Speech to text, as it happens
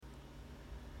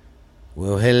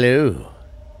Well, hello,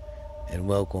 and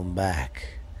welcome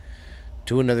back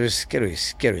to another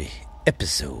scary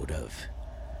episode of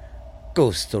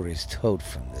Ghost Stories Told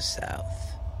from the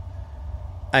South.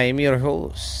 I am your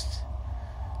host,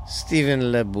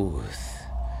 Stephen LeBooth,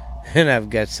 and I've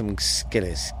got some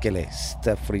scary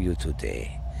stuff for you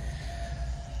today.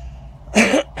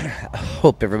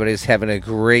 Hope everybody's having a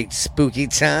great spooky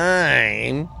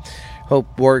time.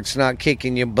 Hope work's not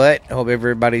kicking your butt. Hope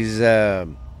everybody's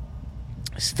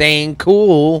staying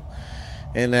cool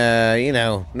and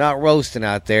not roasting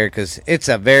out there, because it's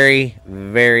a very,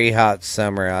 very hot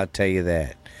summer. I'll tell you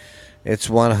that. It's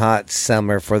one hot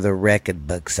summer for the record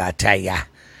books, I'll tell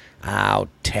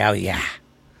ya.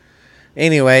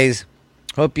 Anyways,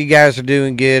 hope you guys are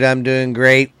doing good. I'm doing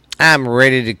great. I'm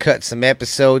ready to cut some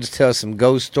episodes, tell some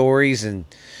ghost stories, and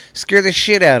scare the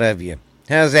shit out of you.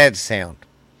 How's that sound?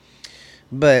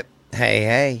 But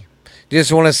hey,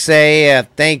 just want to say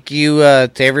thank you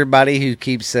to everybody who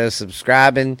keeps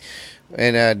subscribing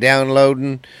and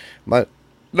downloading. My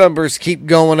numbers keep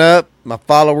going up. My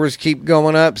followers keep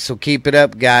going up. So keep it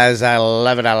up, guys. I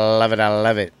love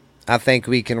it. I think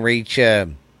we can reach... we're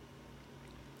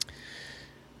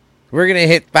going to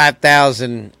hit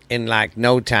 5,000 in like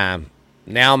no time.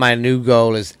 Now my new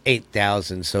goal is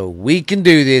 8,000. So we can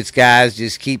do this, guys.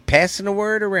 Just keep passing the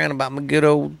word around about my good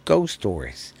old ghost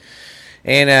stories.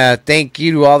 And thank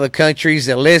you to all the countries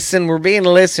that listen. We're being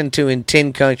listened to in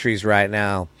 10 countries right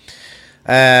now.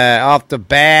 Off the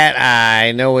bat,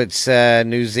 I know it's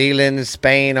New Zealand,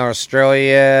 Spain,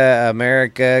 Australia,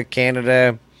 America,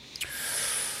 Canada,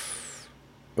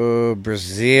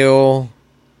 Brazil,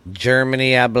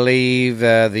 Germany, I believe,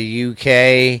 the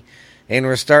UK, and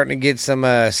we're starting to get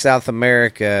some South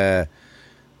America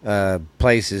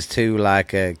places too,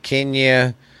 like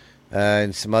Kenya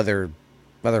and some other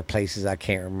places I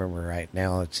can't remember right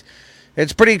now.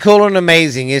 It's pretty cool and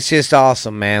amazing. It's just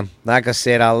awesome, man. Like I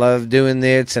said, I love doing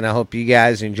this, and I hope you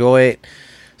guys enjoy it.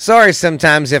 Sorry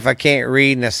sometimes if I can't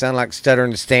read and I sound like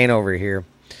stuttering Stan over here.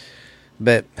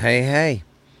 But hey.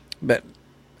 But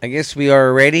I guess we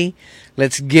are ready.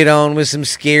 Let's get on with some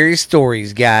scary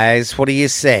stories, guys. What do you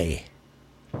say?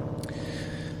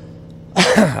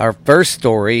 Our first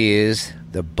story is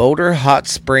the Boulder Hot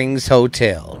Springs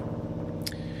Hotel.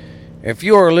 If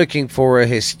you are looking for a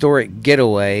historic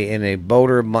getaway in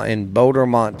Boulder,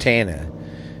 Montana,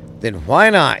 then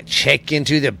why not check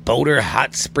into the Boulder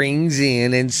Hot Springs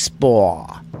Inn and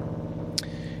Spa?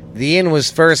 The inn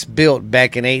was first built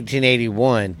back in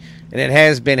 1881, and it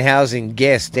has been housing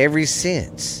guests ever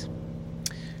since.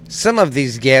 Some of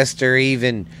these guests are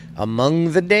even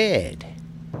among the dead.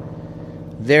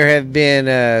 There have been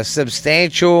a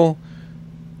substantial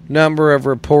number of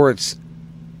reports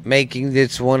making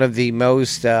this one of the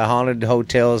most haunted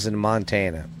hotels in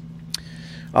Montana.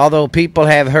 Although people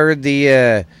have heard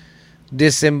the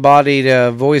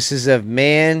disembodied voices of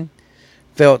men,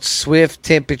 felt swift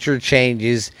temperature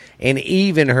changes, and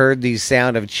even heard the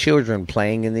sound of children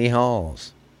playing in the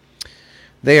halls.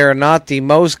 They are not the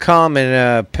most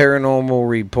common paranormal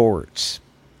reports.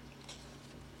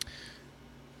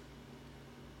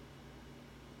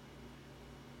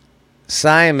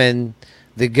 Simon,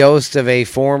 the ghost of a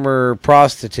former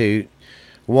prostitute,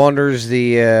 wanders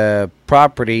the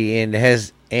property and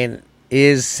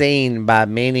is seen by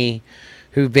many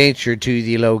who venture to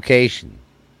the location.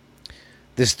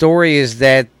 The story is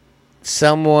that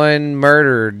someone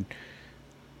murdered...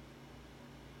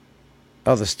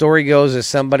 the story goes that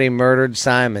somebody murdered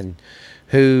Simon,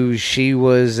 who she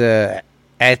was at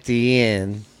the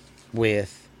inn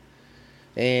with,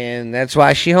 and that's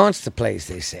why she haunts the place,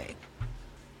 they say.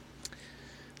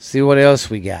 See what else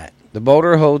we got. The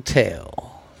Boulder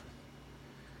Hotel.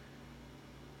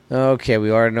 Okay, we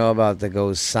already know about the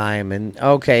ghost Simon.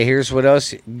 Okay, here's what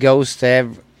else guests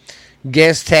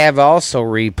have also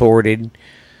reported.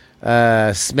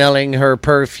 Smelling her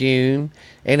perfume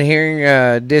and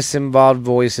hearing disembodied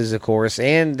voices, of course,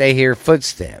 and they hear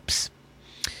footsteps.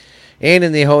 And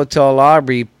in the hotel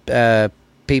lobby,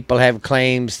 people have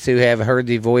claims to have heard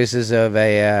the voices of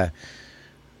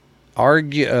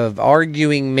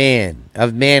arguing men,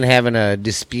 of men having a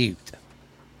dispute.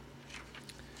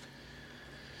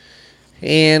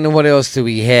 And what else do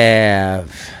we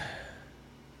have?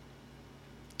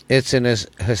 It's an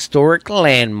historic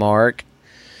landmark,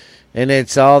 and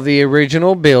it's all the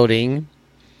original building.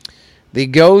 The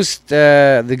ghost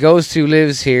who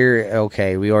lives here,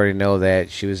 okay, we already know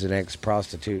that. She was an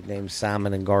ex-prostitute named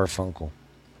Simon and Garfunkel.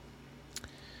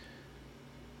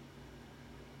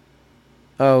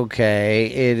 Okay,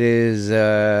 it is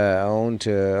owned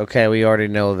to... Okay, we already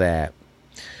know that.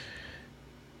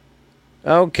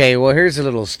 Okay, well, here's a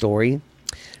little story.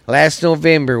 Last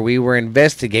November, we were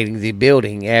investigating the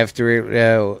building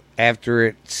after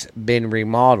it's been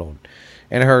remodeled,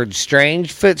 and heard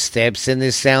strange footsteps and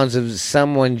the sounds of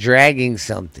someone dragging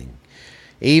something,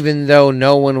 even though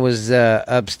no one was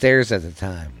upstairs at the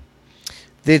time.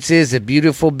 This is a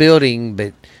beautiful building,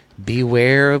 but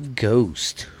beware of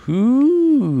ghosts.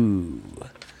 Ooh.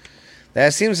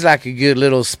 That seems like a good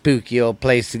little spooky old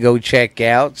place to go check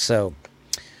out, so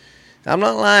I'm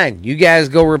not lying. You guys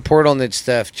go report on that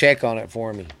stuff. Check on it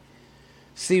for me.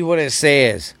 See what it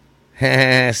says.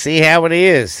 See how it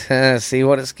is. See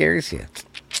what it scares you.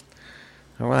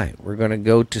 All right, we're going to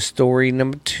go to story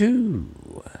number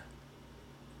 2.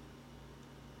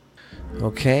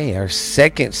 Okay, our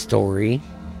second story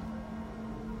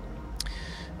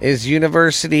is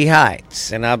University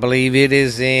Heights, and I believe it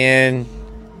is in...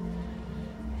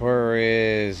 Where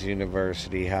is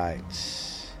University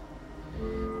Heights?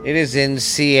 It is in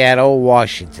Seattle,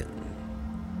 Washington.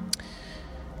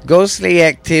 Ghostly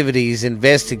activities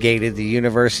investigated the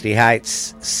University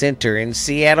Heights Center in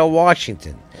Seattle,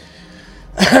 Washington,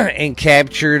 and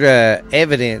captured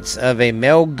evidence of a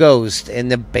male ghost in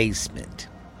the basement.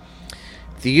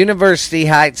 The University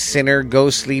Heights Center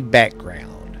ghostly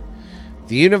background.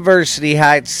 The University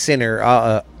Heights Center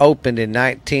opened in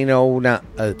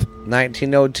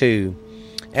 1902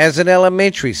 as an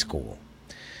elementary school.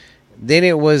 Then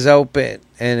it was open,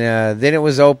 and then it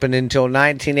was open until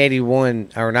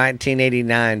 1981 or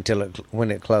 1989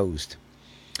 when it closed.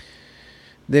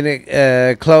 Then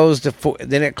it closed.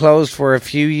 Then it closed for a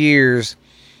few years.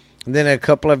 And then a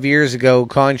couple of years ago,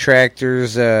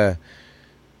 contractors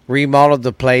remodeled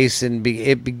the place, and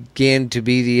it began to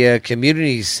be the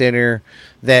community center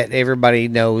that everybody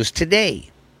knows today.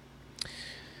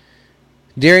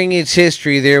 During its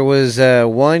history, there was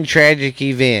one tragic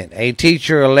event. A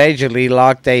teacher allegedly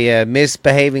locked a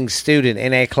misbehaving student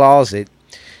in a closet.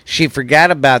 She forgot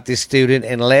about the student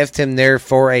and left him there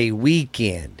for a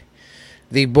weekend.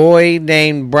 The boy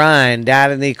named Brian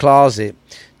died in the closet.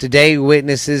 Today,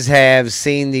 witnesses have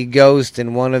seen the ghost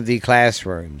in one of the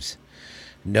classrooms.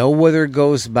 No other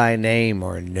ghosts by name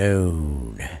are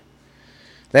known.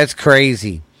 That's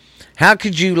crazy. How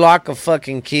could you lock a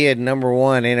fucking kid, number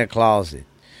one, in a closet,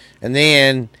 and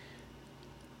then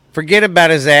forget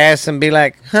about his ass and be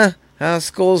like,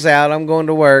 school's out, I'm going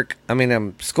to work.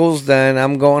 School's done,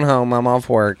 I'm going home, I'm off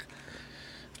work.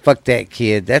 Fuck that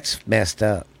kid. That's messed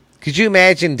up. Could you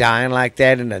imagine dying like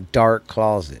that in a dark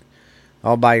closet,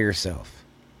 all by yourself?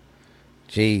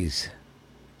 Jeez.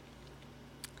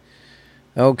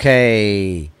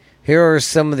 Okay, here are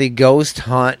some of the ghost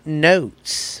hunt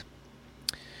notes.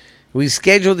 We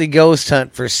scheduled the ghost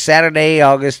hunt for Saturday,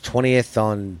 August 20th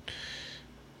on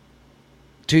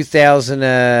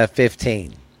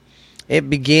 2015. It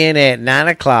began at 9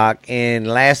 o'clock and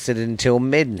lasted until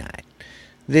midnight.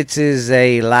 This is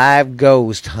a live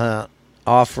ghost hunt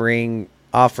offered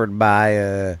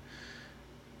by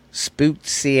Spooked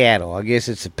Seattle. I guess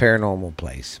it's a paranormal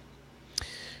place.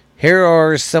 Here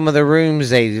are some of the rooms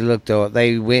they looked at.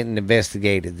 They went and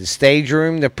investigated. The stage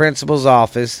room, the principal's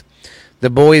office, the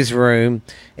boys' room,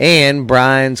 and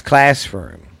Brian's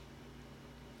classroom.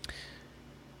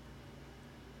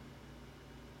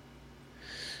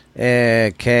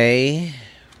 Okay,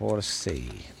 let's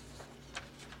see.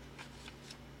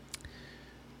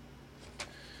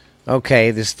 Okay,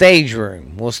 the stage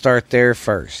room. We'll start there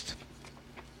first.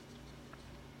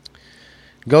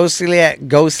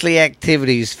 Ghostly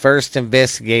activities first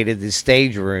investigated the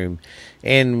stage room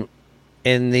in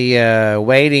the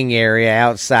waiting area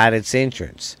outside its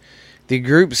entrance. The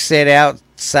group set out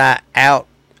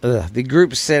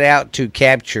to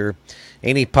capture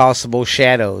any possible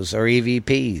shadows or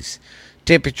EVPs,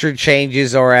 temperature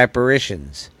changes, or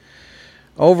apparitions.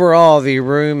 Overall, the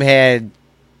room had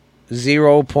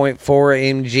 0.4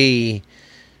 mg,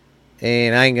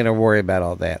 and I ain't going to worry about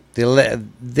all that.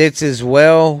 This is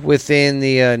well within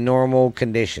the normal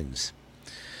conditions.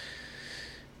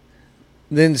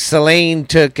 Then Celine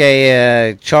took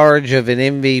a charge of an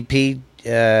MVP,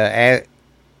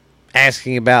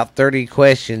 asking about 30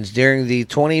 questions. During the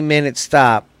 20-minute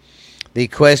stop, the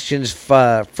questions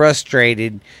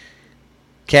frustrated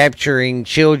capturing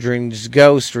children's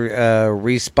ghost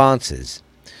responses.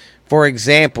 For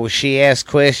example, she asked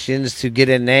questions to get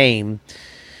a name,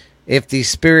 if the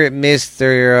spirit missed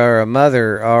their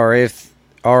mother, or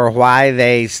why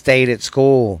they stayed at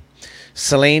school.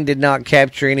 Celine did not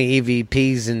capture any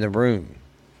EVPs in the room.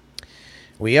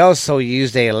 We also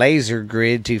used a laser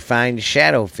grid to find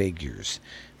shadow figures.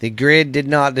 The grid did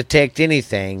not detect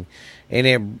anything, and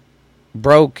it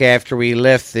broke after we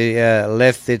left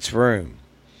its room.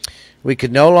 We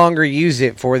could no longer use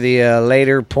it for the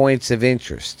later points of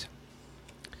interest.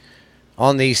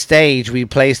 On the stage, we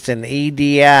placed an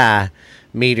EDI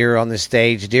meter on the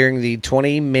stage during the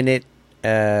 20-minute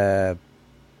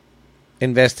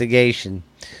investigation.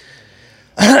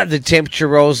 The temperature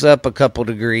rose up a couple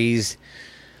degrees,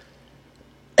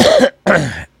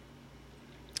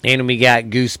 and we got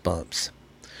goosebumps.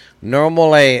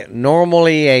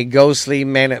 Normally a ghostly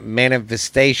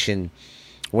manifestation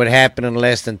would happen in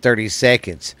less than 30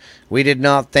 seconds. We did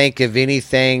not think of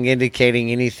anything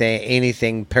indicating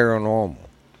anything paranormal.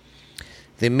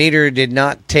 The meter did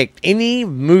not detect any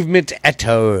movement at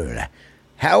all.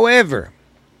 However,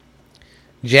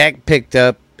 Jack picked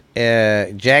up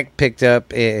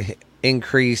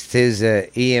increased his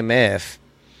EMF.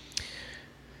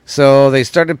 So they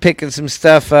started picking some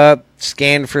stuff up,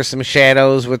 scanned for some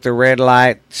shadows with the red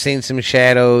light, seen some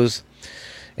shadows,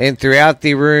 and throughout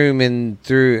the room's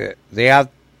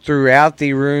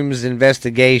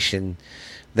investigation,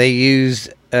 they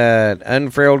used an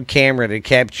unfurled camera to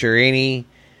capture any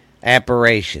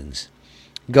apparitions,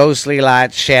 ghostly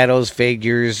lights, shadows,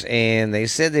 figures, and they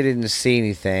said they didn't see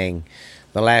anything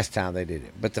the last time they did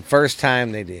it, but the first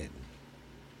time they did.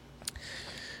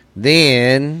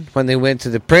 Then, when they went to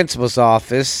the principal's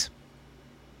office,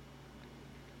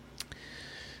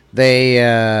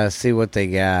 they see what they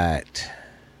got.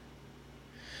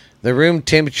 The room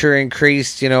temperature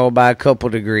increased, by a couple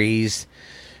degrees,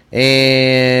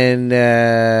 and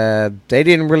they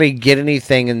didn't really get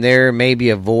anything in there. Maybe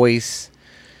a voice,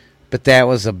 but that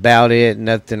was about it.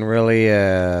 Nothing really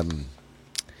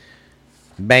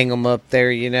bang them up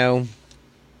there,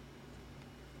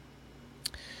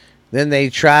 Then they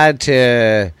tried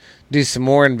to do some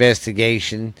more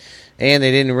investigation, and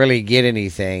they didn't really get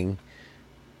anything.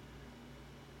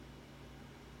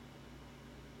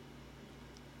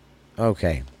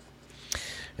 Okay.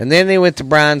 And then they went to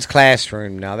Brian's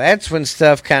classroom. Now, that's when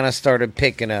stuff kind of started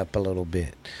picking up a little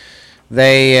bit.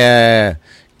 They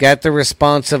got the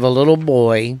response of a little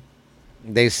boy,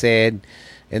 they said,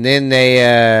 and then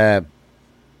they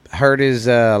heard his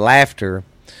laughter.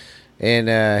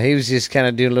 And he was just kind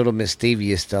of doing a little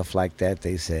mischievous stuff like that,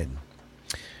 they said.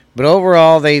 But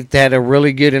overall, they had a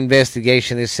really good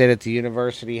investigation, they said, at the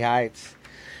University Heights.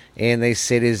 And they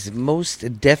said it's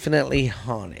most definitely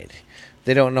haunted.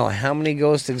 They don't know how many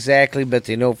ghosts exactly, but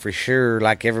they know for sure,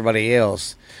 like everybody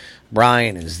else,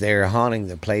 Brian is there haunting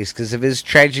the place because of his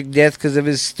tragic death, because of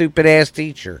his stupid-ass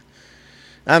teacher.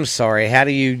 I'm sorry, how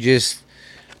do you just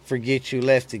forget you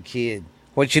left a kid?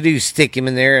 What you do, stick him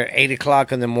in there at 8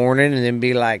 o'clock in the morning and then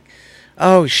be like,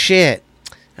 oh, shit,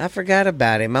 I forgot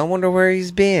about him. I wonder where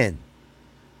he's been.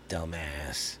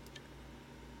 Dumbass.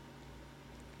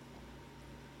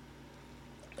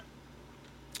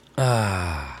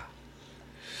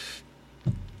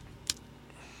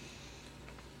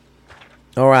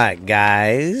 All right,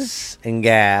 guys and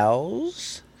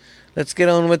gals, let's get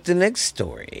on with the next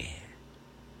story.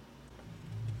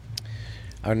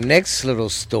 Our next little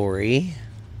story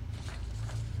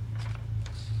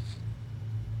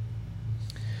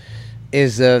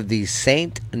is of the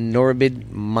St. Norbert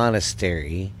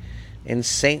Monastery in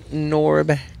St.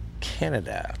 Norb,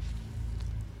 Canada.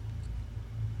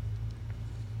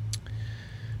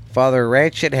 Father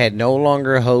Ratchet had no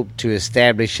longer hoped to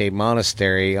establish a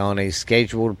monastery on a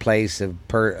scheduled place of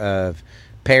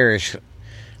parish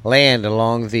land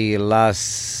along the La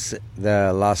Sila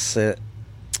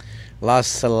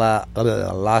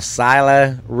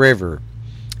River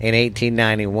in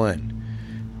 1891.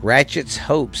 Ratchet's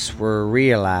hopes were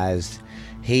realized.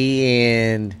 He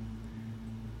and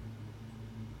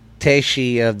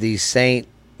Teshi of the St.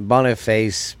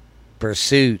 Boniface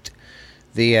pursuit,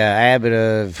 the abbot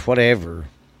of whatever.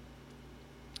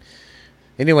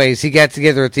 Anyways, he got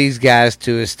together with these guys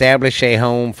to establish a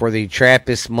home for the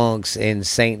Trappist monks in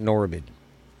St. Norbert.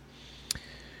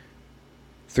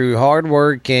 Through hard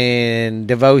work and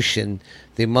devotion,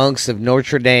 the monks of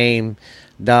Notre Dame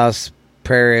das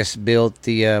Paris built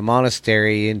the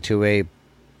monastery into a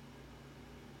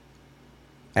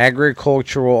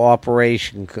agricultural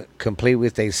operation complete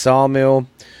with a sawmill,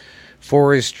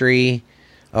 forestry,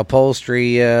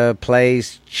 upholstery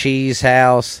place, cheese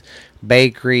house,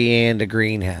 bakery, and a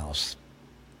greenhouse.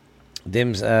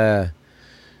 Themselves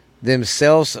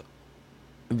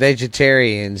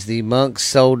vegetarians, the monks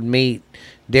sold meat,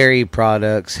 dairy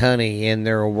products, honey, and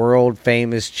their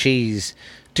world-famous cheese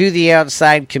to the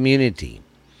outside community.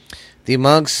 The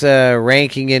monks,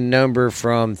 ranking in number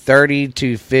from 30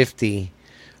 to 50,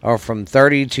 or from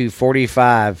 30 to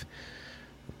 45,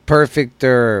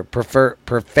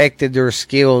 perfected their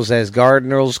skills as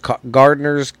gardeners,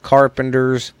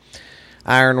 carpenters,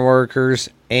 ironworkers,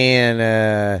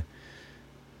 and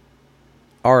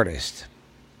artists.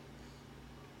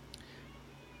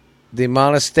 The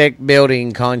monastic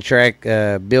buildings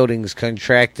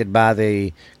constructed by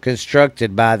the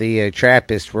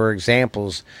Trappists were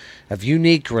examples of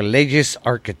unique religious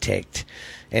architect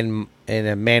in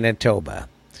Manitoba.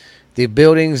 The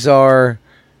buildings are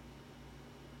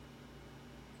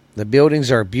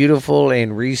beautiful,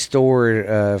 and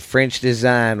restored French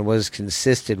design was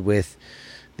consistent with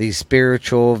the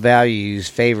spiritual values,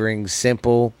 favoring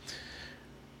simple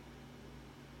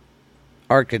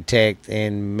architect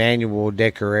and minimum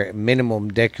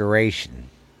decoration.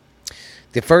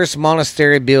 The first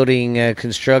monastery building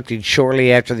constructed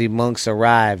shortly after the monks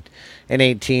arrived in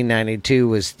 1892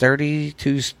 was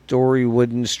 32-story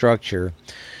wooden structure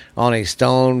on a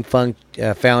stone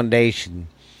foundation,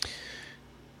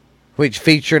 which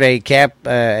featured a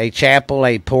chapel,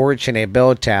 a porch, and a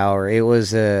bell tower. It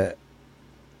was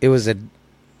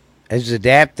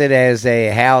adapted as a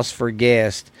house for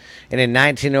guests, and in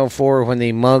 1904, when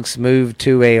the monks moved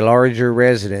to a larger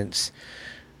residence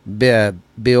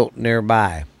built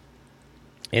nearby.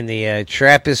 In the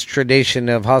Trappist tradition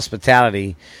of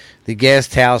hospitality, the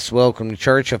guest house welcomed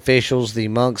church officials, the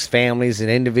monks' families, and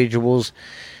individuals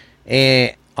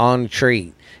on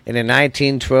retreat. And in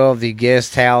 1912, the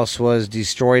guest house was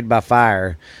destroyed by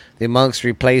fire. The monks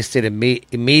replaced it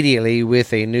immediately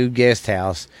with a new guest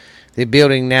house. The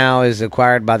building now is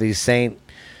acquired by the St.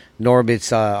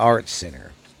 Norbert's Arts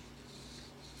Center.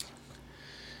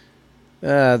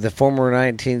 The former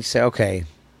 19th... Okay.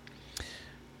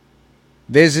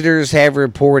 Visitors have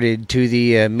reported to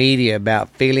the media about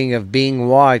feeling of being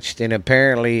watched, and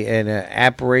apparently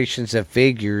apparitions of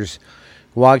figures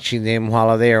watching them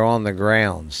while they are on the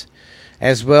grounds,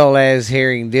 as well as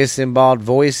hearing disembodied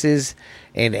voices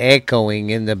and echoing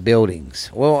in the buildings.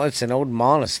 Well, it's an old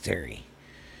monastery.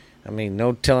 I mean,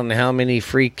 no telling how many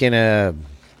freaking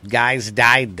guys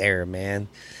died there, man.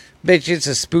 Bitch, it's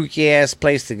a spooky ass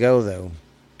place to go, though.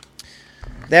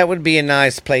 That would be a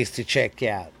nice place to check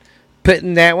out.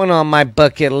 Putting that one on my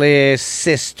bucket list,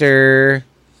 sister.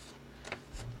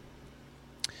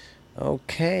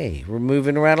 Okay, we're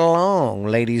moving right along,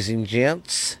 ladies and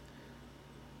gents.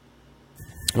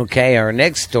 Okay, our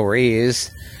next story is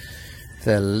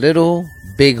the Little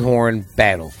Bighorn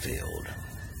Battlefield.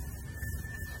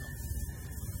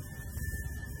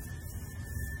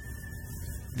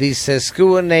 The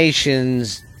Sasquatch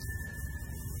Nation's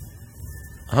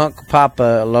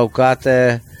Hunkpapa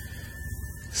Locata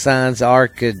Sans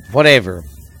Arcade, whatever.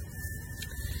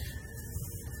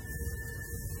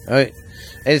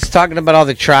 It's talking about all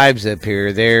the tribes up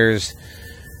here. There's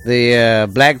the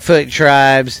Blackfoot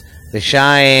tribes, the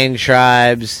Cheyenne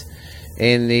tribes,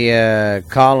 and the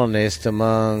colonists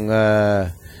among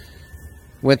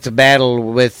went to battle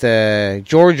with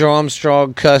George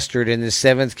Armstrong Custer in the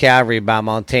 7th Cavalry by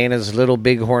Montana's Little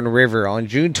Bighorn River on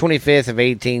June 25th of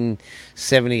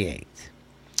 1878.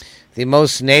 The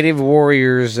most native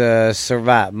warriors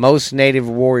survived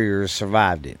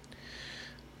it.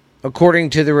 According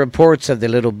to the reports of the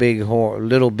Little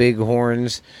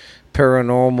Bighorns,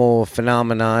 paranormal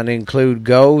phenomenon include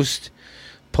ghost,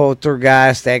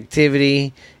 poltergeist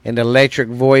activity, and electric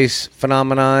voice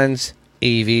phenomenons,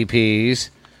 EVPs.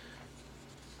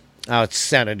 Oh, it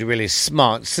sounded really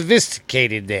smart,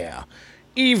 sophisticated there.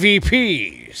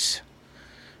 EVPs.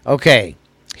 Okay,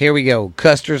 here we go.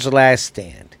 Custer's Last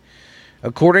Stand.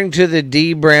 According to the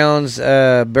D. Brown's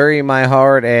Bury My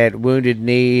Heart at Wounded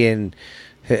Knee and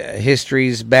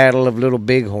History's Battle of Little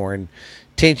Bighorn,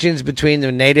 tensions between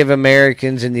the Native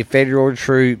Americans and the federal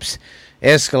troops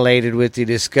escalated with the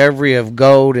discovery of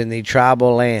gold in the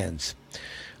tribal lands.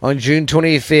 On June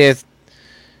 25th,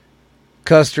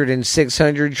 Custer and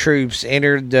 600 troops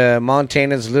entered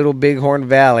Montana's Little Bighorn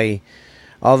Valley.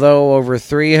 Although over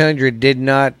 300 did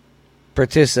not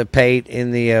participate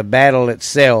in the battle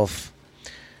itself,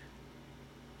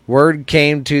 word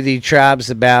came to the tribes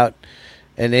about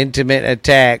an intimate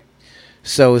attack.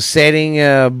 So Setting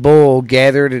Bull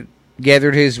gathered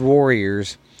his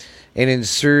warriors and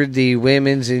inserted the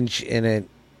women's inserted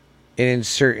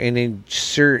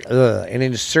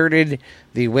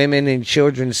the women and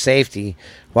children's safety,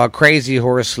 while Crazy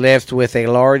Horse left with a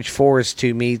large force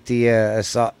to meet the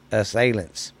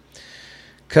assailants.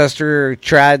 Custer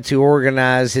tried to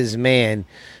organize his men,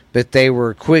 but they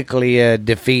were quickly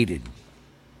defeated.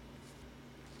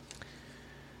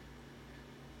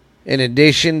 In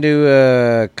addition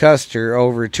to Custer,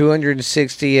 over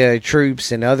 260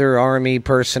 troops and other Army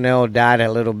personnel died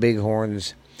at Little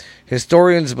Bighorns.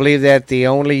 Historians believe that the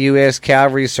only U.S.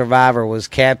 cavalry survivor was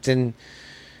Captain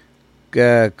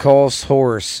Cull's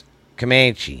horse,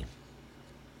 Comanche.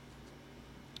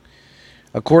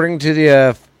 According to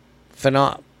the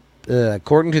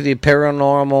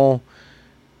paranormal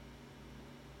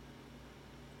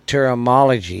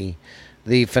terminology,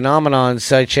 the phenomenon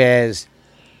such as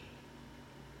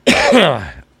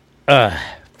phantoms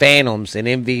and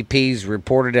MVPs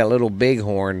reported at Little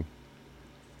Bighorn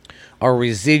are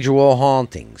residual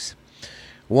hauntings.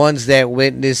 Ones that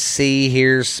witness, see,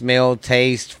 hear, smell,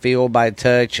 taste, feel by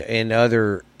touch and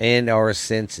our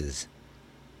senses.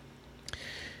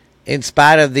 In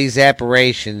spite of these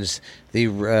apparitions,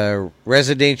 the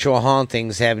residential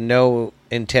hauntings have no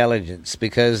intelligence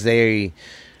because their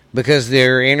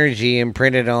energy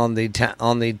imprinted on the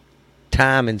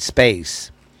time and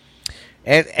space.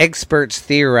 Experts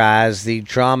theorize the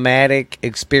traumatic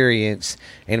experience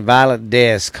and violent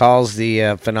deaths cause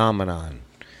the phenomenon.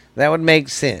 That would make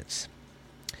sense.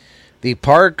 The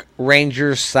park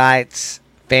ranger sights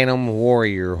phantom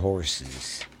warrior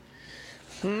horses.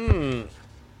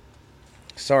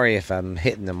 Sorry if I'm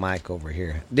hitting the mic over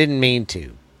here. Didn't mean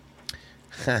to.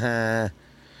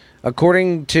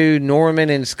 According to Norman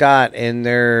and Scott in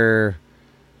their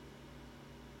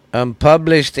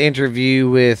unpublished interview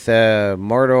with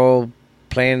Myrtle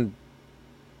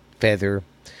Planfeather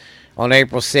on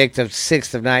April 6th of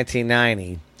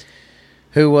 1990,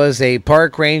 who was a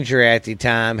park ranger at the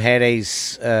time, had a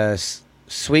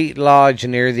sweet lodge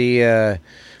near the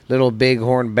Little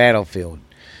Bighorn battlefield.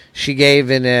 She gave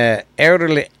an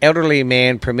elderly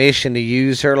man permission to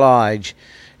use her lodge,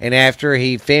 and after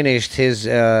he finished his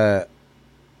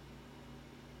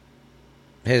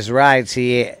rites,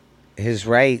 he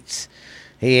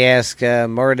asked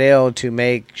Mardell to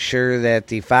make sure that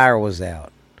the fire was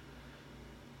out.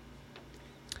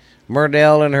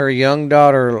 Mardell and her young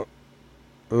daughter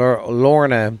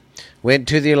Lorna went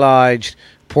to the lodge,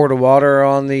 poured water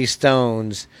on the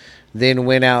stones, then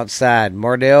went outside.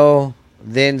 Mardell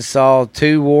then saw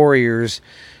two warriors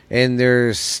in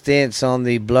their stints on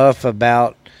the bluff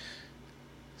about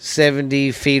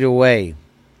 70 feet away.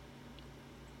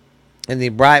 In the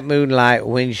bright moonlight,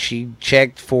 when she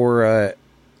checked for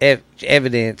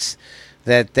evidence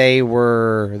that they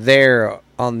were there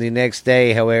on the next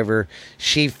day, however,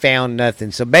 she found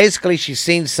nothing. So basically, she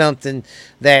seen something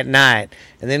that night,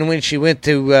 and then when she went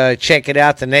to check it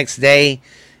out the next day,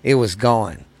 it was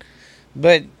gone.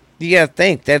 But you gotta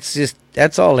think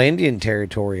that's all Indian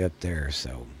territory up there.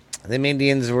 So them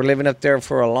Indians were living up there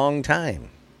for a long time.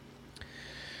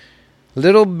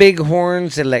 Little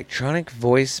Bighorn's electronic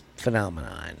voice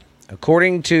phenomenon.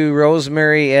 According to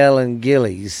Rosemary Ellen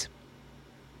Gillies.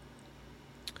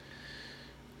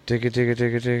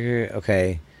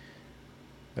 Okay.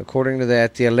 According to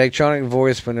that, the electronic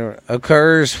voice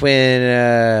occurs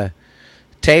when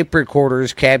tape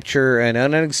recorders capture an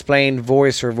unexplained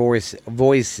voice or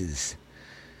voices.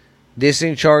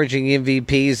 Discharging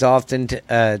MVPs often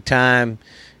time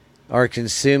are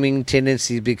consuming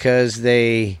tendencies because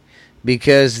the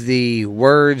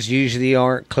words usually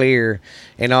aren't clear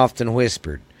and often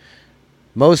whispered.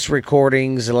 Most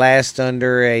recordings last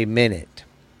under a minute.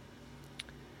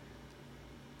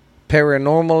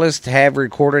 Paranormalists have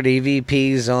recorded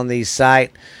EVPs on the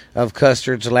site of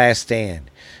Custer's last stand.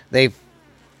 They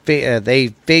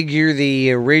figure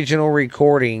the original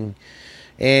recording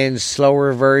in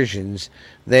slower versions.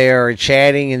 They are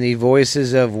chatting, and the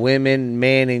voices of women,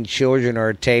 men, and children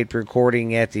are taped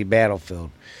recording at the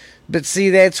battlefield. But see,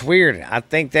 that's weird. I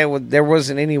think there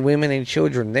wasn't any women and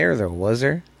children there, though, was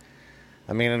there?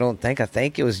 I mean, I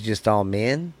think it was just all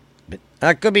men. But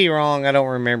I could be wrong. I don't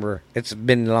remember. It's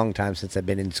been a long time since I've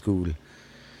been in school.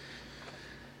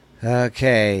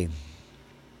 Okay.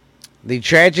 The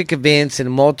tragic events and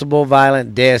multiple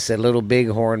violent deaths at Little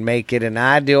Bighorn make it an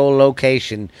ideal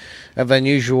location of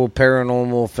unusual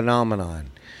paranormal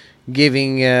phenomenon,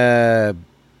 giving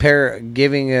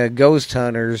ghost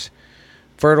hunters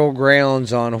fertile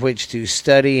grounds on which to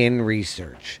study and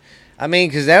research. I mean,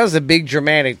 because that was a big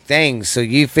dramatic thing. So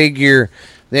you figure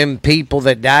them people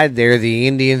that died there, the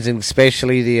Indians and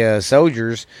especially the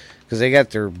soldiers, because they got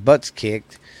their butts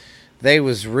kicked. They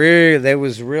was really,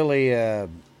 that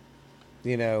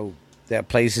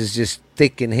place is just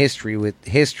thick in history,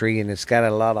 and it's got a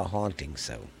lot of hauntings.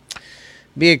 So,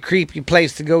 be a creepy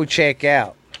place to go check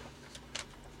out.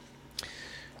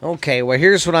 Okay, well,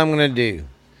 here's what I'm going to do.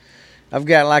 I've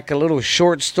got like a little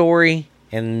short story,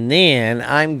 and then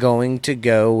I'm going to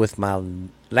go with my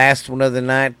last one of the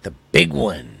night, the big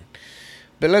one.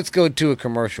 But let's go to a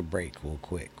commercial break real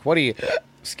quick.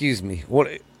 Excuse me.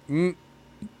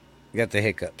 Got the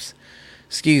hiccups.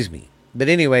 Excuse me. But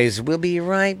anyways, we'll be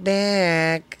right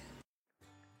back.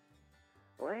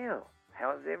 Well,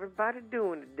 How's everybody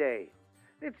doing today?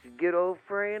 It's your good old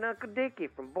friend Uncle Dickie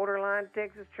from Borderline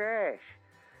Texas Trash,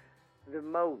 the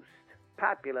most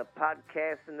popular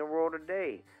podcast in the world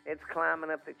today. It's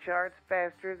climbing up the charts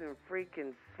faster than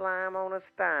freaking slime on a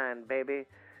stein, baby.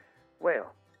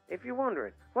 Well, if you're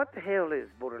wondering, what the hell is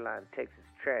Borderline Texas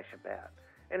Trash about?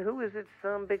 And who is its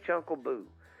sumbitch Uncle Boo?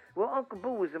 Well, Uncle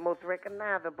Boo is the most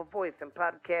recognizable voice in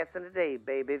podcasting today,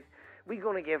 babies. We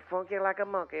gonna get funky like a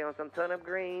monkey on some turnip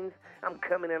greens. I'm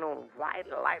coming in on white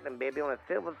lightning, baby, on a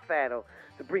silver saddle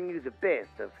to bring you the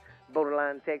best of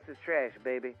Borderline Texas Trash,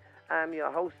 baby. I'm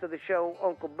your host of the show,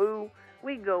 Uncle Boo.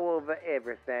 We go over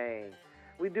everything.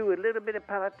 We do a little bit of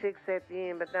politics at the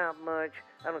end, but not much.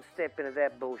 I don't step into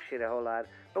that bullshit a whole lot.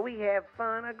 But we have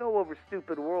fun. I go over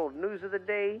stupid world news of the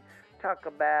day, talk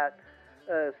about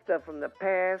stuff from the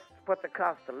past, what the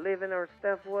cost of living or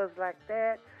stuff was like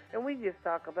that. And we just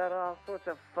talk about all sorts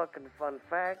of fucking fun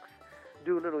facts,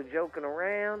 do a little joking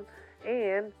around,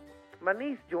 and my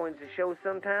niece joins the show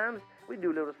sometimes. We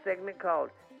do a little segment called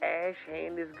Ash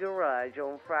Handy's Garage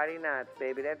on Friday nights,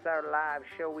 baby. That's our live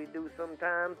show we do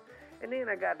sometimes. And then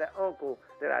I got the uncle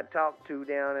that I talk to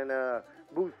down in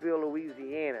Boothville,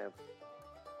 Louisiana,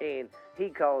 and he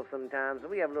calls sometimes.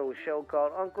 We have a little show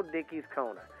called Uncle Dickie's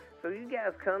Corner. So you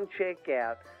guys come check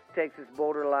out Texas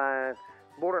Borderline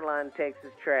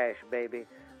Texas Trash, baby.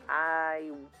 I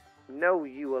know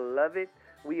you will love it.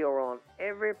 We are on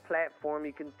every platform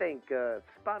you can think of.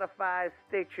 Spotify,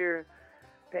 Stitcher,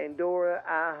 Pandora,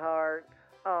 iHeart.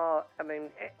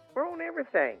 We're on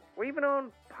everything. We're even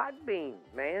on Podbean,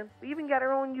 man. We even got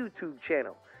our own YouTube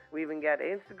channel. We even got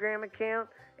an Instagram account,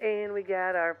 and we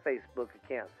got our Facebook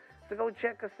account. So go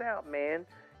check us out, man,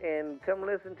 and come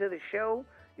listen to the show.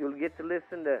 You'll get to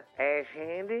listen to Ash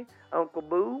Handy, Uncle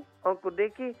Boo, Uncle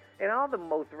Dickie, and all the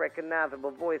most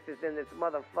recognizable voices in this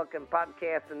motherfucking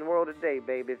podcast in the world today,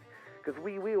 babies. Because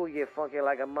we will get funky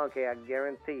like a monkey, I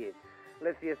guarantee it.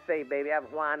 Let's just say, baby, I've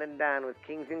wined and dined with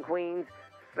kings and queens,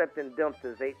 slept in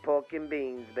dumpsters, ate pork and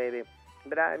beans, baby.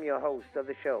 But I am your host of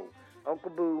the show,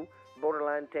 Uncle Boo,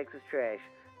 Borderline Texas Trash.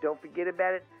 Don't forget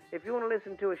about it. If you want to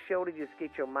listen to a show to just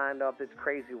get your mind off this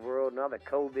crazy world and all the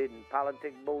COVID and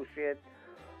politics bullshit,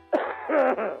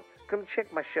 come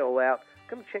check my show out.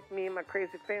 Come check me and my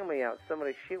crazy family out. Some of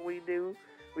the shit we do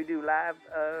live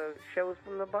shows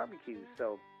from the barbecue.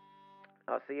 So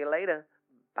I'll see you later.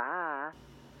 Bye.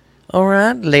 All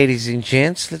right, ladies and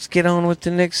gents, let's get on with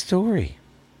the next story.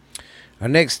 Our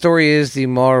next story is the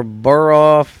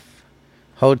Marlborough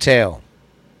Hotel.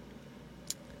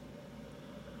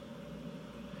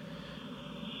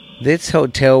 This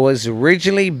hotel was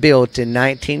originally built in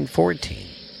 1914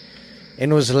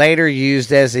 and was later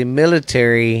used as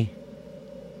military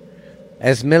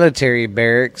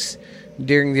barracks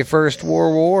during the First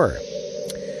World War.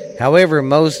 However,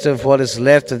 most of what is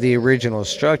left of the original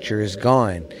structure is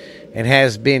gone and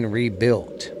has been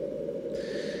rebuilt.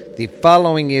 The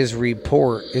following is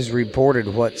reported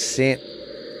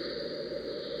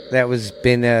that was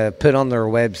been put on their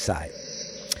website.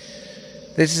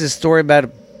 This is a story about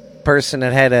a person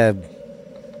that had a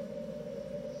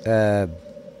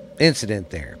incident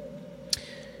there.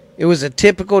 It was a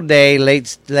typical day,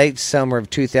 late summer of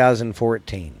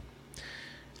 2014.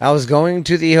 I was going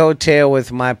to the hotel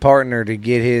with my partner to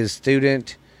get his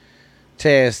student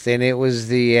test, and it was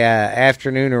the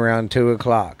afternoon around 2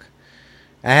 o'clock.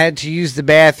 I had to use the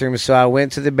bathroom, so I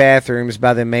went to the bathrooms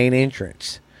by the main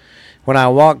entrance. When I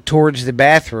walked towards the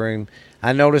bathroom,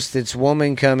 I noticed this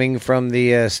woman coming from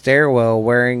the stairwell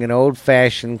wearing an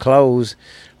old-fashioned clothes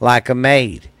like a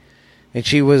maid, and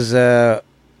she was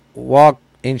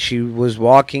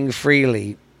walking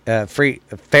fairly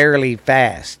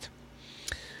fast.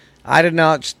 I did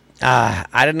not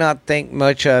think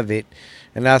much of it,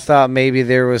 and I thought maybe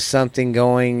there was something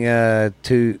going on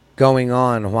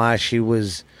why she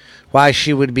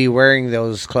would be wearing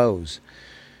those clothes.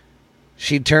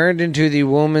 She turned into the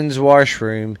woman's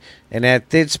washroom, and at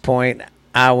this point,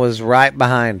 I was right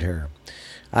behind her.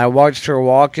 I watched her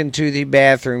walk into the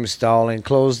bathroom stall and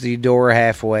close the door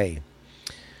halfway.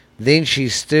 Then she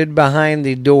stood behind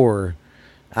the door.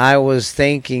 I was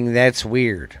thinking, that's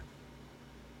weird.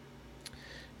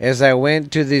 As I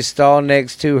went to the stall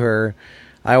next to her,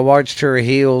 I watched her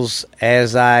heels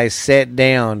as I sat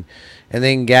down, and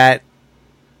then got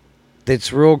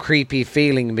this real creepy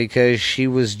feeling because she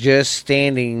was just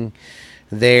standing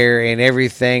there and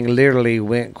everything literally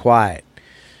went quiet.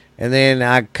 And then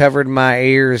I covered my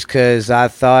ears because I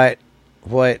thought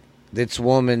what this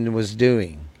woman was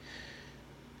doing.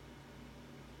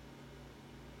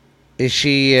 Is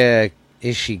she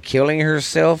killing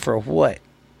herself or what?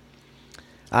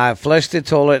 I flushed the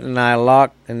toilet and I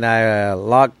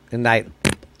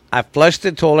flushed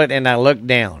the toilet and I looked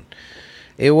down.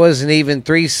 It wasn't even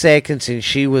 3 seconds and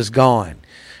she was gone.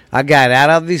 I got out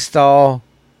of the stall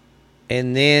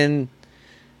and then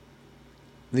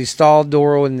the stall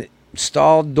door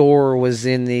was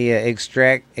in the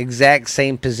exact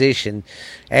same position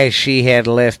as she had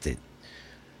left it.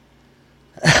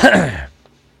 I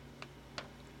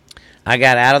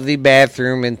got out of the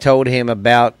bathroom and told him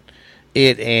about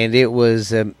it, and he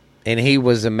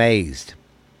was amazed.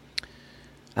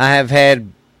 I've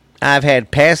had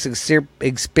past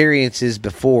experiences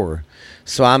before,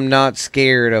 so I'm not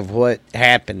scared of what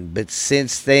happened. But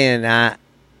since then,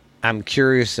 I'm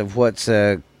curious of what's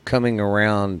coming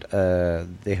around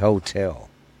the hotel.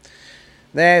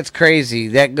 That's crazy.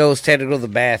 That ghost had to go to the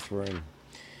bathroom.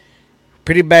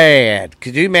 Pretty bad.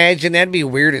 Could you imagine? That'd be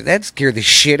weird. That'd scare the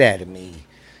shit out of me.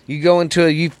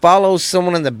 You follow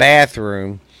someone in the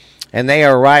bathroom, and they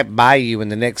are right by you in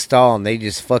the next stall, and they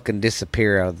just fucking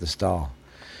disappear out of the stall.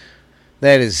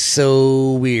 That is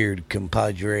so weird,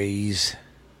 compadres.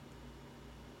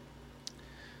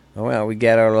 Well, we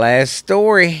got our last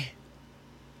story.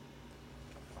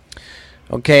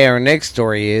 Okay, our next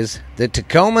story is the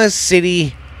Tacoma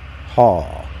City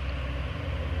Hall.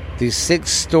 The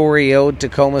 6-story old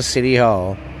Tacoma City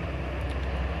Hall,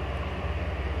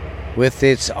 with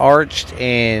its arched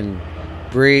and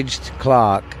bridged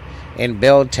clock and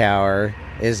bell tower,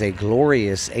 is a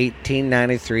glorious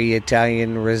 1893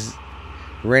 Italian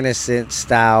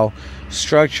Renaissance-style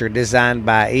structure designed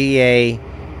by E.A.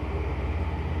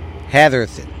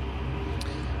 Hatherton,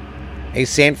 a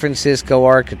San Francisco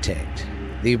architect.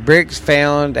 The bricks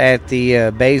found at the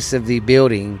base of the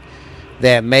building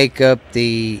that make up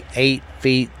the 8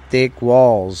 feet thick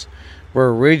walls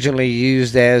were originally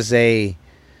used as a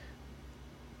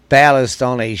ballast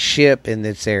on a ship in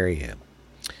this area.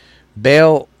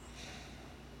 Bells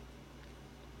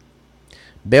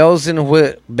and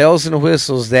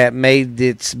whistles that made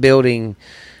its building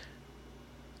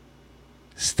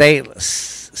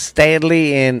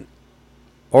stately and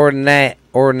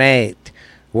ornate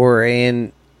were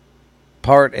in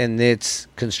part in its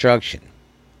construction.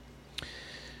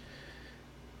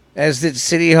 As its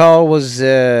city hall was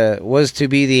to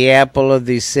be the apple of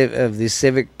the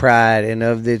civic pride and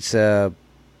of its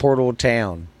portal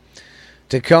town,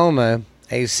 Tacoma,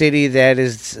 a city that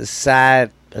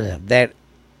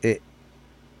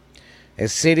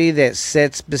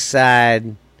sits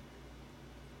beside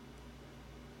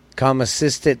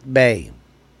Comasistat Bay,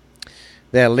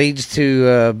 that leads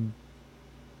to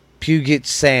Puget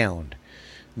Sound.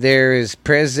 There is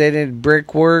presented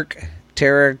brickwork,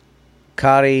 terracotta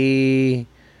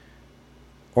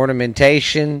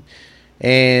ornamentation,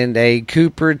 and a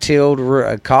copper-tilled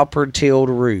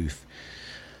roof.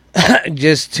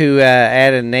 Just to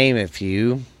add a name a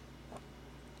few.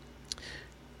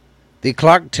 The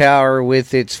clock tower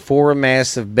with its 4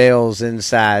 massive bells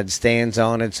inside stands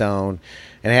on its own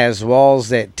and has walls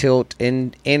that tilt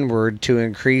inward to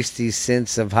increase the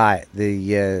sense of height.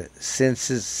 The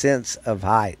sense of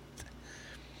height.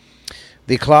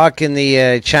 The clock and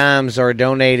the chimes were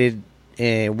donated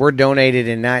in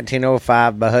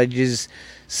 1905 by Hughes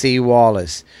C.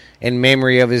 Wallace in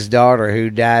memory of his daughter who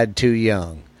died too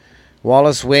young.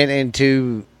 Wallace went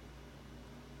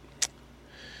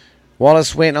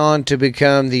on to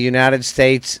become the United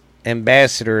States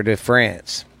ambassador to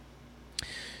France.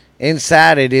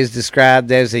 Inside it is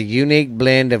described as a unique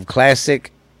blend of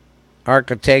classic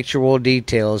architectural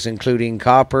details, including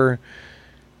copper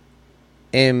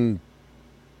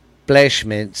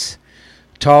embellishments,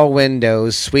 tall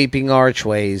windows, sweeping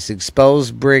archways,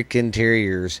 exposed brick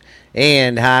interiors,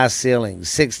 and high ceilings,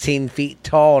 16 feet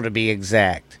tall to be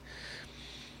exact.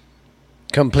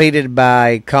 Completed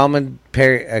by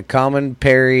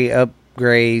contemporary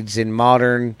upgrades and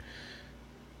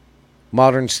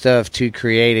modern stuff to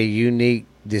create a unique,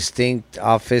 distinct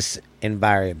office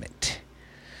environment.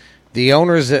 The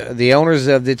owners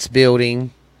of this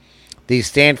building, the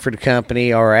Stanford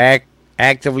Company, are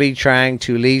actively trying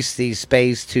to lease the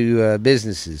space to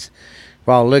businesses,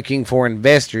 while looking for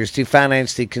investors to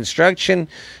finance the construction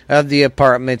of the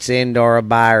apartments and/or a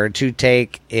buyer to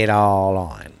take it all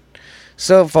on.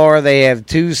 So far, they have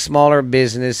 2 smaller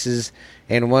businesses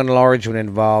and 1 large one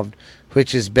involved,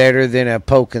 which is better than a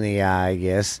poke in the eye, I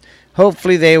guess.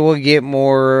 Hopefully, they will get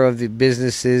more of the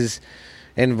businesses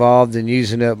involved in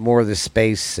using up more of the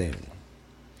space soon.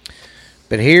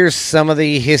 But here's some of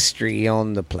the history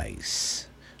on the place.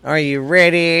 Are you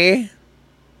ready?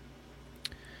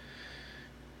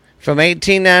 From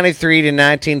 1893 to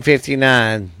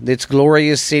 1959, its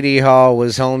glorious city hall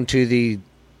was home to the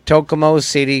Tokyo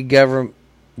City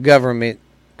government,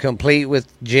 complete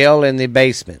with jail in the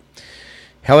basement.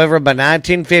 However, by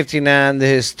 1959, the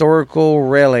historical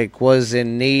relic was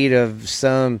in need of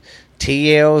some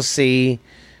TLC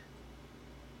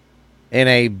and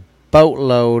a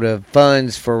boatload of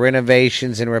funds for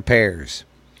renovations and repairs.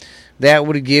 That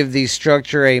would give the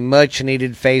structure a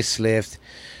much-needed facelift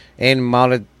and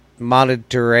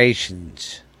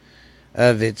moderations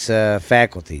of its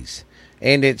faculties.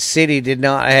 And its city did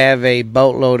not have a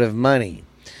boatload of money.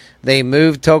 They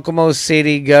moved Tokyo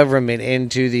City government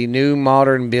into the new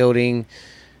modern building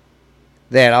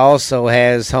that also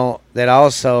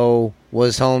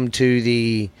was home to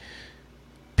the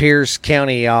Pierce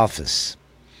County office.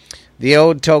 The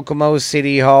old Tokyo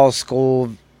City Hall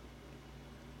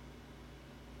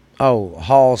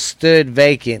stood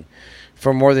vacant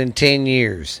for more than 10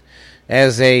 years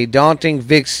as a daunting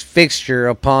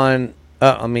fixture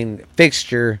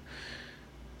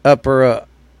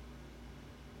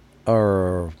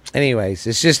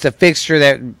it's just a fixture,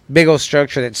 that big old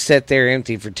structure that sat there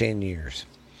empty for 10 years.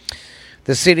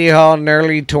 The city hall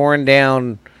nearly torn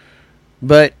down,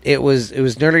 but it was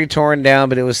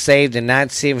saved in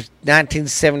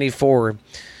 1974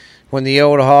 when the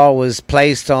old hall was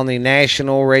placed on the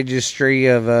National Registry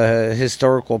of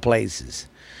Historical Places,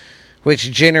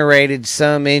 which generated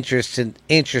some interest in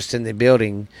the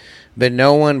building, but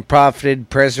no one profited.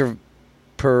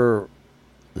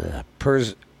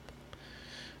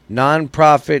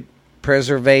 Non-profit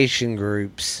preservation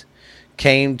groups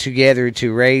came together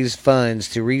to raise funds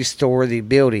to restore the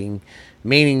building,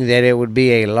 meaning that it would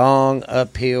be a long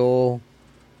uphill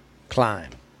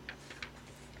climb.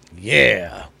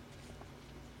 Yeah.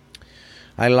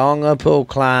 A long uphill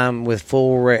climb with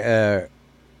full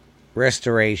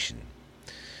restoration.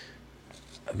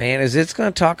 Man, is it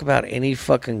going to talk about any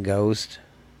fucking ghost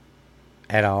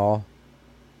at all?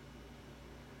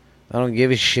 I don't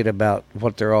give a shit about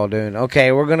what they're all doing.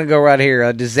 Okay, we're going to go right here.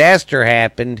 A disaster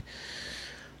happened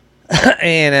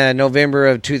in November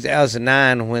of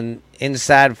 2009 when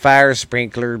inside fire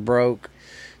sprinkler broke,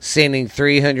 sending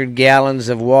 300 gallons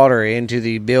of water into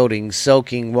the building,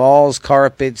 soaking walls,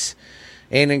 carpets,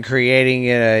 and creating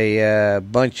a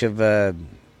bunch of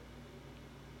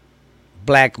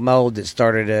black mold that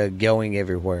started going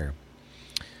everywhere.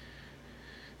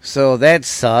 So that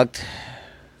sucked.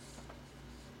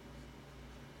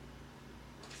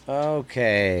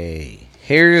 Okay,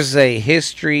 here's a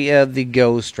history of the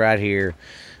ghosts right here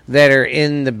that are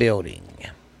in the building.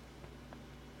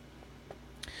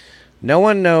 No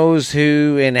one knows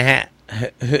who and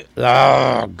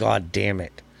oh, god damn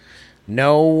it.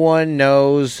 No one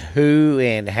knows who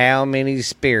and how many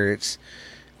spirits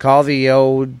call the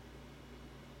old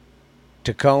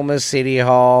Tacoma City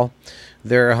Hall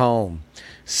their home.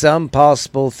 Some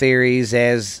possible theories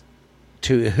as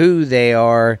to who they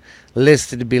are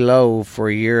listed below for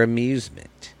your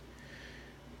amusement.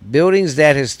 Buildings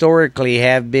that historically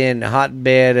have been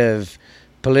hotbed of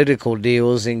political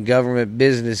deals and government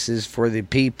businesses for the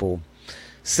people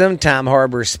sometimes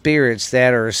harbor spirits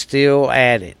that are still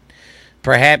at it,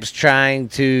 perhaps trying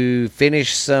to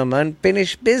finish some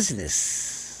unfinished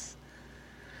business.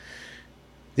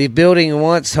 The building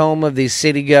once home of the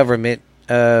city government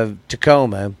of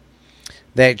Tacoma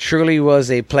that truly was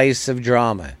a place of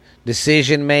drama,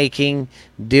 decision-making,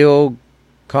 deal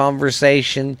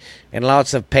conversation, and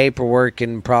lots of paperwork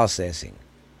and processing.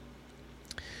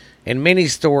 And many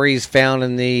stories found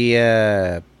in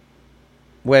the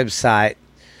website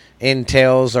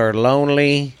entails are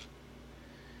lonely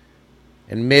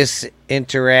and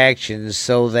misinteractions,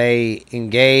 so they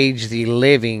engage the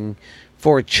living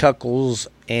for chuckles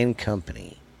and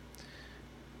company.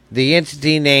 The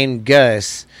entity named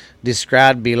Gus,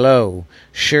 described below,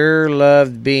 sure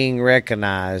loved being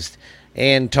recognized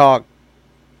and talked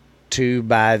to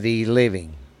by the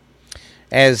living,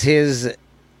 as his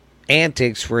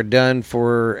antics were done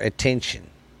for attention.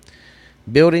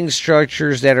 Building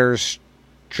structures that are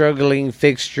struggling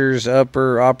fixtures,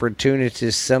 upper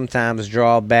opportunities sometimes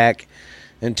draw back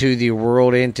into the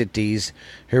world entities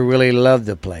who really love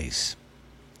the place.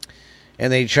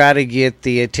 And they try to get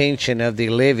the attention of the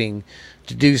living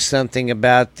to do something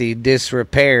about the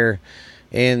disrepair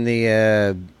and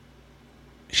the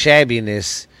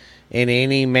shabbiness in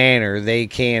any manner they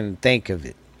can think of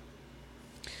it.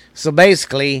 So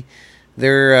basically,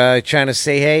 they're trying to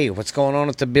say, hey, what's going on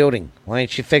at the building? Why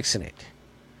ain't you fixing it?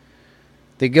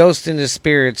 The ghosts and the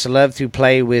spirits love to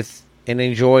play with and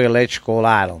enjoy electrical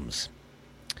items,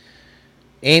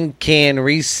 and can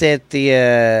reset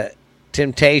the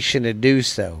temptation to do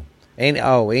so. And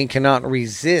cannot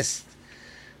resist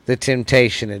the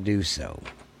temptation to do so.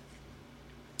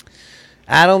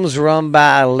 Items run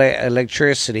by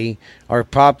electricity are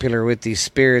popular with the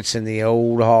spirits in the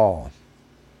old hall.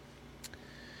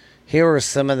 Here are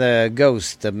some of the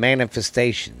ghosts, the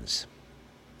manifestations.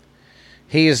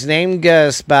 He is named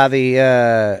Gus by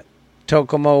the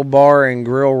Tokomo Bar and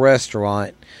Grill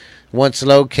restaurant, once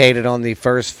located on the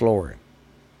first floor.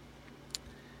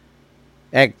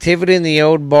 Activity in the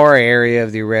old bar area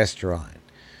of the restaurant.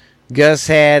 Gus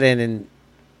had an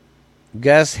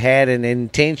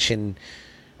intention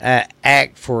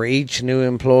act for each new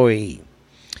employee.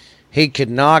 He could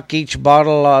knock each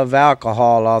bottle of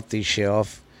alcohol off the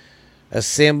shelf,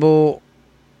 assemble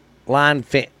line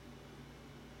finish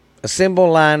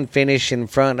in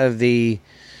front of the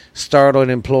startled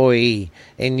employee,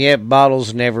 and yet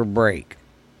bottles never break.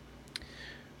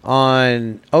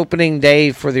 On opening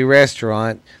day for the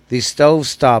restaurant, the stove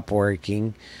stopped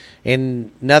working,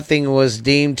 and nothing was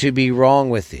deemed to be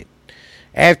wrong with it.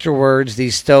 Afterwards, the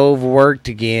stove worked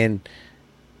again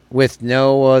with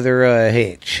no other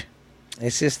hitch.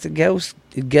 It's just a ghost,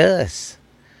 Gus.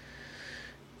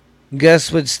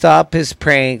 Gus would stop his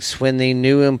pranks when the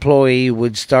new employee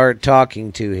would start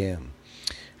talking to him.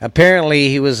 Apparently,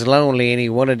 he was lonely and he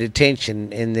wanted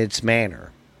attention in its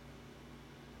manner.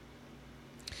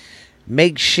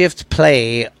 Makeshift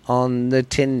play on the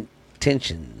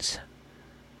tensions.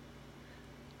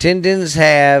 Tendons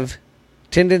have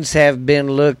been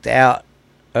locked out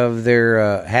of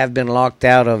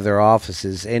their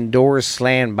offices and doors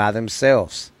slammed by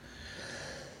themselves.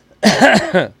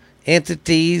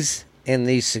 Entities and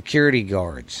the security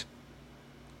guards.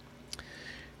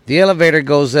 The elevator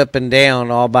goes up and down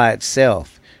all by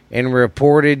itself, and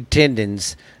reported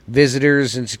tendons,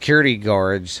 visitors, and security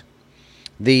guards.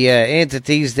 The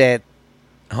entities that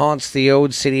haunts the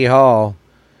old city hall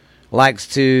likes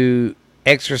to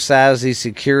exercise the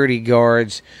security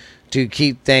guards to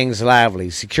keep things lively.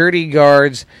 Security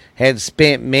guards had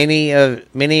spent many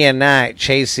a night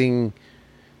chasing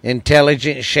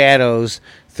intelligent shadows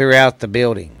throughout the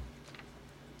building.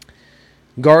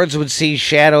 Guards would see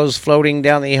shadows floating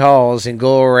down the halls and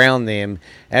go around them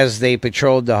as they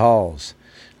patrolled the halls.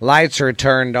 Lights are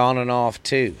turned on and off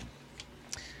too.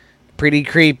 Pretty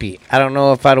creepy. I don't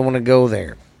know if I'd want to go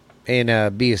there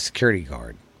and be a security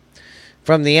guard.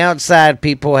 From the outside,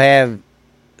 people have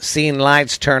seen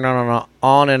lights turn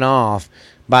on and off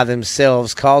by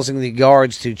themselves, causing the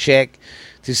guards to check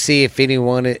to see if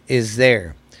anyone is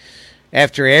there.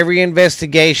 After every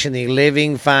investigation, the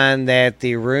living find that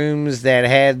the rooms that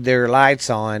had their lights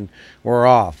on were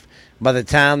off by the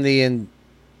time they enter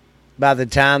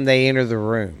the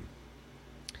room.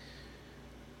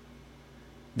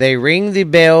 They ring the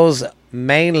bells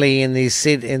mainly in the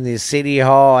city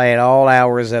hall at all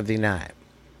hours of the night.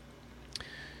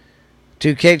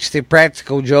 To catch the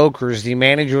practical jokers, the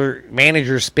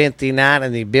manager spent the night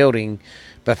in the building,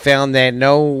 but found that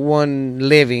no one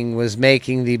living was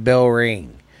making the bell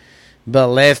ring, but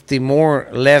left in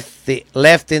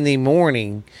the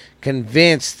morning,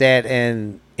 convinced that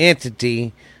an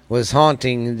entity was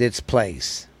haunting its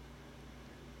place.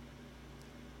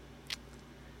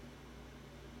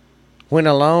 When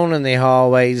alone in the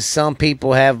hallways, some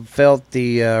people have felt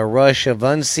the rush of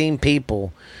unseen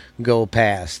people go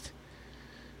past.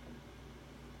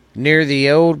 Near the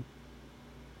old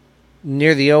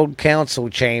council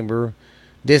chamber,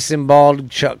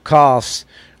 disemboweled coughs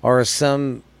or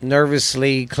somebody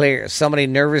nervously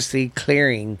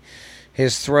clearing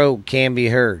his throat can be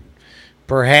heard.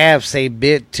 Perhaps a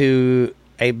bit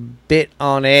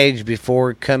on edge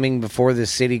before coming before the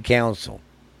city council.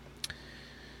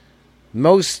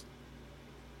 Is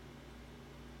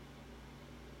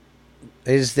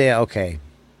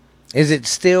it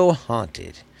still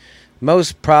haunted?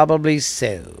 Most probably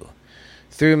so.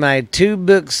 Through my two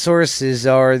book sources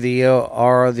are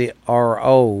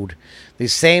old. The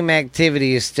same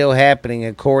activity is still happening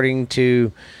according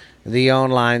to the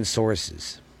online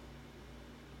sources.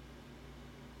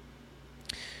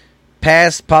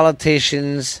 Past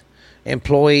politicians,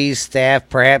 employees, staff,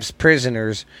 perhaps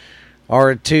prisoners,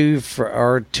 or two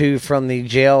from the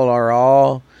jail are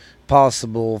all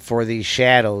possible for these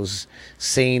shadows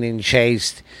seen and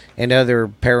chased and other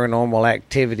paranormal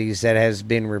activities that has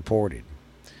been reported.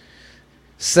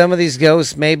 Some of these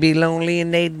ghosts may be lonely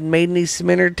and they may need some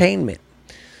entertainment.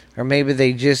 Or maybe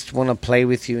they just want to play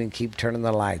with you and keep turning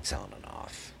the lights on and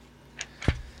off.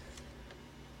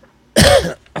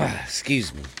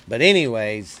 Excuse me. But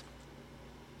anyways,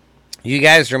 you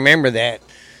guys remember that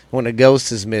when a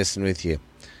ghost is messing with you.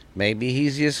 Maybe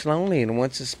he's just lonely and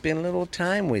wants to spend a little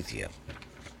time with you.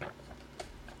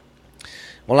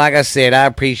 Well, like I said, I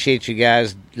appreciate you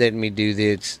guys letting me do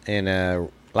this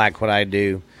and like what I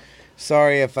do.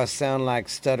 Sorry if I sound like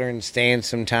stuttering Stan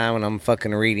sometime when I'm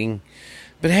fucking reading.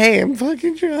 But hey, I'm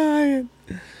fucking trying.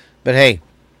 But hey,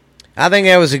 I think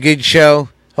that was a good show.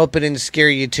 Hope it didn't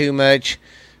scare you too much.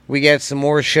 We got some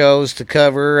more shows to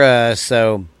cover,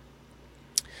 so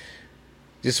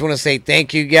just want to say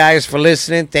thank you guys for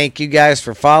listening. Thank you guys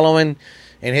for following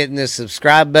and hitting the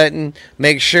subscribe button.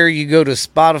 Make sure you go to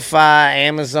Spotify,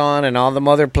 Amazon, and all them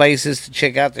other places to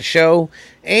check out the show.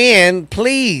 And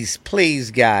please, please,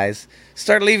 guys,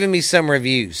 start leaving me some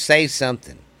reviews. Say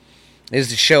something. Is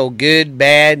the show good,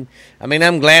 bad? I mean,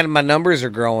 I'm glad my numbers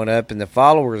are growing up and the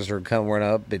followers are coming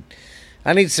up, but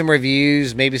I need some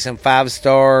reviews, maybe some 5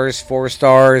 stars, 4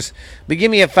 stars. But give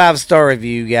me a 5-star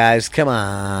review, guys. Come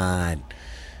on.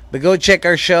 But go check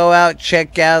our show out.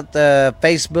 Check out the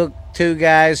Facebook too,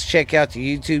 guys. Check out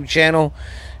the YouTube channel.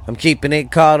 I'm keeping it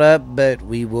caught up, but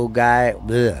we will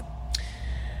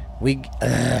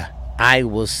I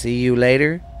will see you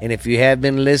later. And if you have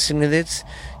been listening to this,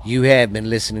 you have been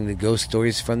listening to Ghost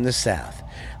Stories from the South.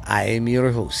 I am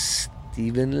your host,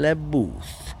 Stephen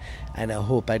LaBooth, and I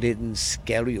hope I didn't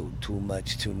scare you too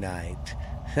much tonight.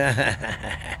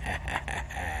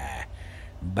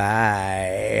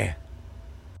 Bye.